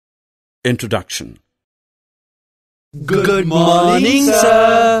Introduction. Good morning,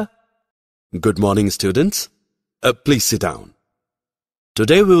 sir. Good morning, students. Please sit down.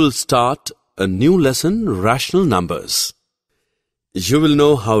 Today we will start a new lesson, rational numbers. You will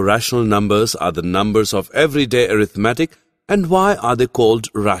know how rational numbers are the numbers of everyday arithmetic and why are they called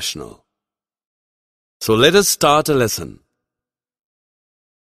rational. So let us start a lesson.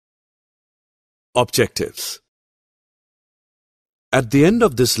 Objectives. At the end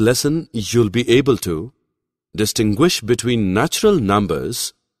of this lesson, you'll be able to distinguish between natural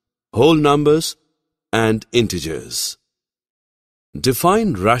numbers, whole numbers, and integers.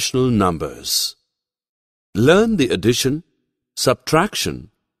 Define rational numbers. Learn the addition,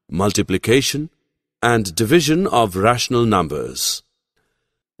 subtraction, multiplication, and division of rational numbers.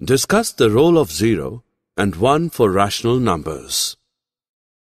 Discuss the role of 0 and 1 for rational numbers.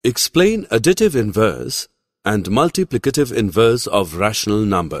 Explain additive inverse and multiplicative inverse of rational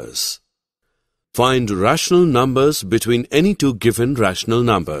numbers. Find rational numbers between any two given rational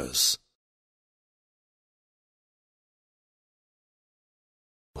numbers.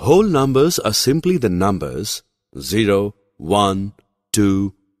 Whole numbers are simply the numbers 0, 1,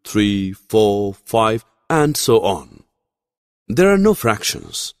 2, 3, 4, 5, and so on. There are no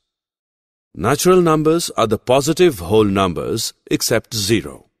fractions. Natural numbers are the positive whole numbers except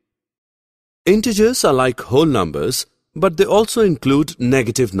 0. Integers are like whole numbers, but they also include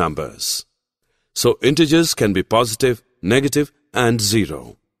negative numbers. So integers can be positive, negative, and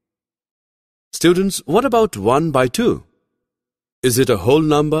 0. Students, what about 1 by 2? Is it a whole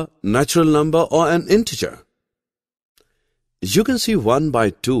number, natural number, or an integer? You can see 1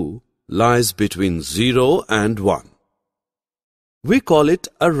 by 2 lies between 0 and 1. We call it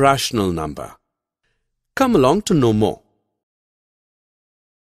a rational number. Come along to know more.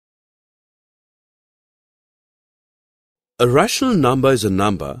 A rational number is a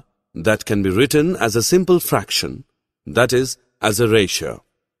number that can be written as a simple fraction, that is, as a ratio.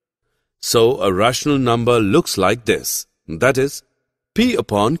 So, a rational number looks like this, that is, P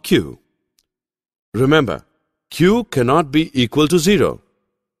upon Q. Remember, Q cannot be equal to 0.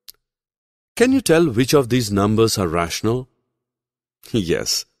 Can you tell which of these numbers are rational?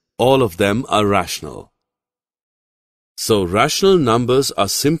 Yes, all of them are rational. So, rational numbers are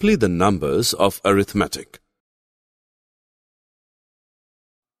simply the numbers of arithmetic.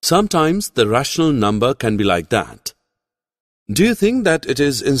 Sometimes the rational number can be like that. Do you think that it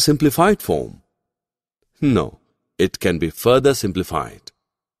is in simplified form? No, it can be further simplified.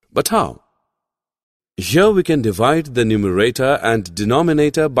 But how? Here we can divide the numerator and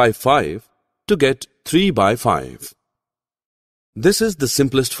denominator by 5 to get 3 by 5. This is the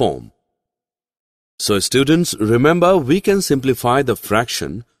simplest form. So students, remember we can simplify the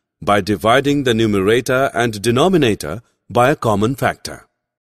fraction by dividing the numerator and denominator by a common factor.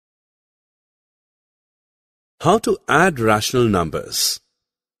 How to add rational numbers?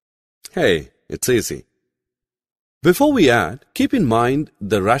 Hey, it's easy. Before we add, keep in mind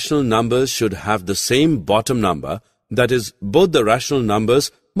the rational numbers should have the same bottom number, that is, both the rational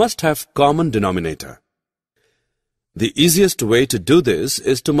numbers must have common denominator. The easiest way to do this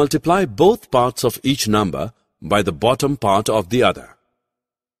is to multiply both parts of each number by the bottom part of the other.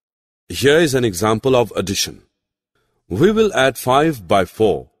 Here is an example of addition. We will add 5 by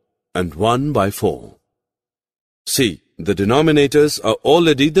 4 and 1 by 4. See, the denominators are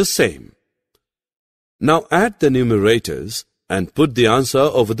already the same. Now add the numerators and put the answer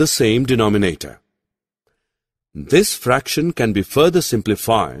over the same denominator. This fraction can be further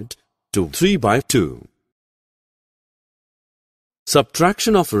simplified to 3 by 2.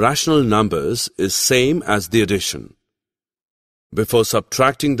 Subtraction of rational numbers is same as the addition. Before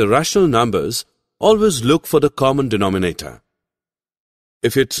subtracting the rational numbers, always look for the common denominator.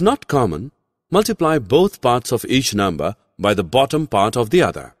 If it's not common, multiply both parts of each number by the bottom part of the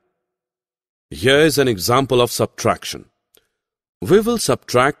other. Here is an example of subtraction. We will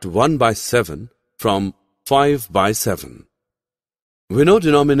subtract 1 by 7 from 5 by 7. We know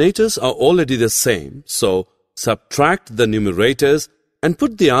denominators are already the same, so subtract the numerators and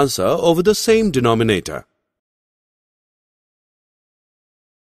put the answer over the same denominator.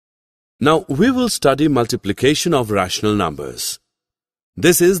 Now we will study multiplication of rational numbers.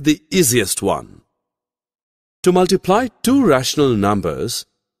 This is the easiest one. To multiply two rational numbers,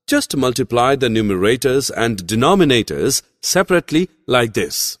 just multiply the numerators and denominators separately like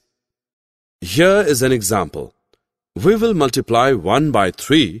this. Here is an example. We will multiply 1 by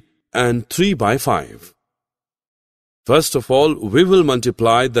 3 and 3 by 5. First of all, we will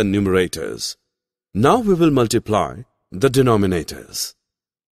multiply the numerators. Now we will multiply the denominators.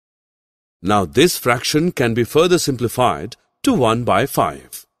 Now this fraction can be further simplified to 1 by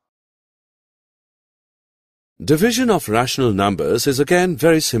 5. Division of rational numbers is again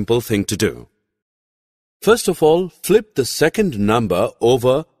very simple thing to do. First of all, flip the second number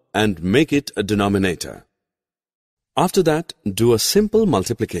over and make it a denominator. After that, do a simple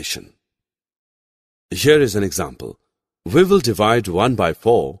multiplication. Here is an example. We will divide 1 by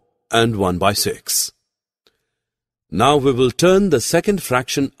 4 and 1 by 6. Now we will turn the second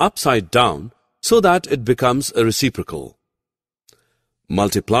fraction upside down so that it becomes a reciprocal.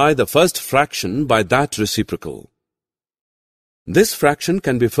 Multiply the first fraction by that reciprocal. This fraction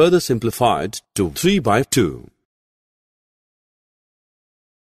can be further simplified to 3 by 2.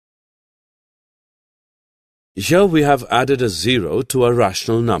 Here we have added a 0 to a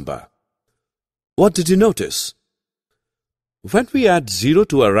rational number. What did you notice? When we add 0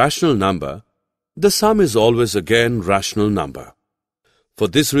 to a rational number, the sum is always again rational number. For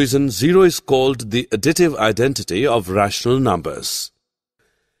this reason, 0 is called the additive identity of rational numbers.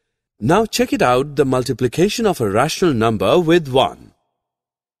 Now check it out, the multiplication of a rational number with 1.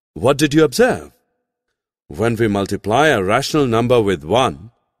 What did you observe? When we multiply a rational number with 1,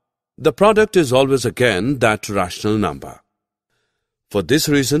 the product is always again that rational number. For this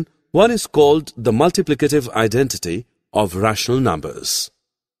reason, 1 is called the multiplicative identity of rational numbers.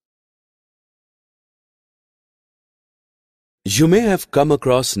 You may have come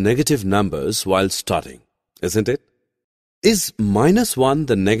across negative numbers while studying, isn't it? Is -1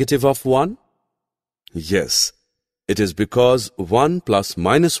 the negative of 1? Yes, it is because 1 plus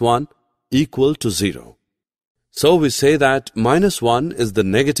 -1 equal to 0. So we say that -1 is the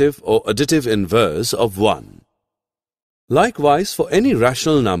negative or additive inverse of 1. Likewise, for any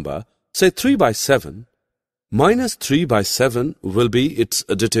rational number, say 3 by 7, -3 by 7 will be its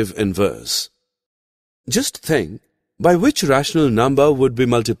additive inverse. Just think, by which rational number would we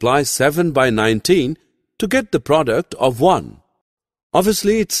multiply 7 by 19 to get the product of 1?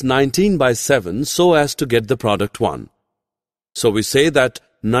 Obviously, it's 19 by 7 so as to get the product 1. So we say that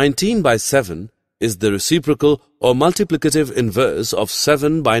 19 by 7 is the reciprocal or multiplicative inverse of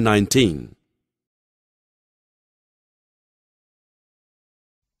 7 by 19.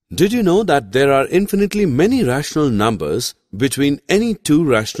 Did you know that there are infinitely many rational numbers between any two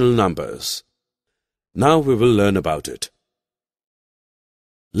rational numbers? Now we will learn about it.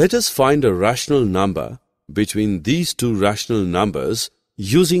 Let us find a rational number between these two rational numbers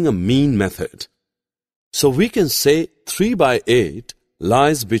using a mean method. So we can say 3 by 8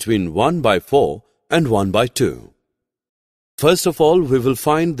 lies between 1 by 4 and 1 by 2. First of all, we will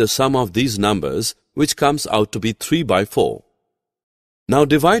find the sum of these numbers, which comes out to be 3 by 4. Now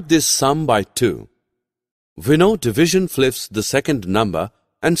divide this sum by 2. We know division flips the second number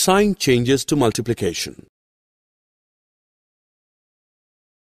and sign changes to multiplication.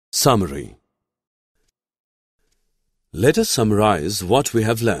 Summary. Let us summarize what we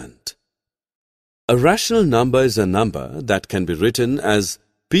have learned. A rational number is a number that can be written as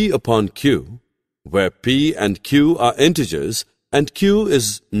P upon Q, where P and Q are integers and Q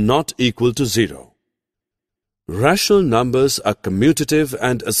is not equal to 0. Rational numbers are commutative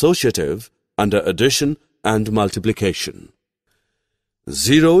and associative under addition and multiplication.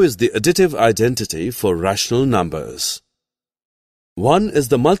 0 is the additive identity for rational numbers. 1 is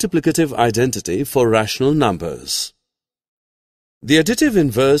the multiplicative identity for rational numbers. The additive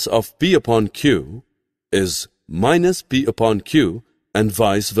inverse of P upon Q is minus P upon Q and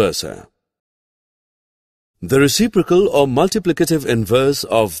vice versa. The reciprocal or multiplicative inverse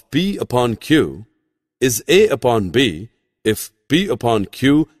of P upon Q is A upon B if P upon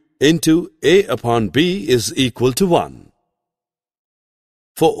Q into A upon B is equal to 1.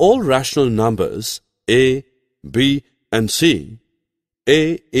 For all rational numbers A, B and C,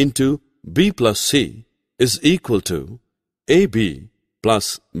 A into B plus C is equal to AB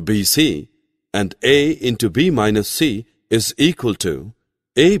plus BC and A into B minus C is equal to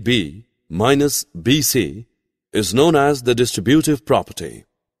AB minus BC is known as the distributive property.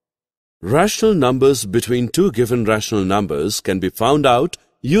 Rational numbers between two given rational numbers can be found out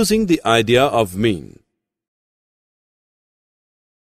using the idea of mean.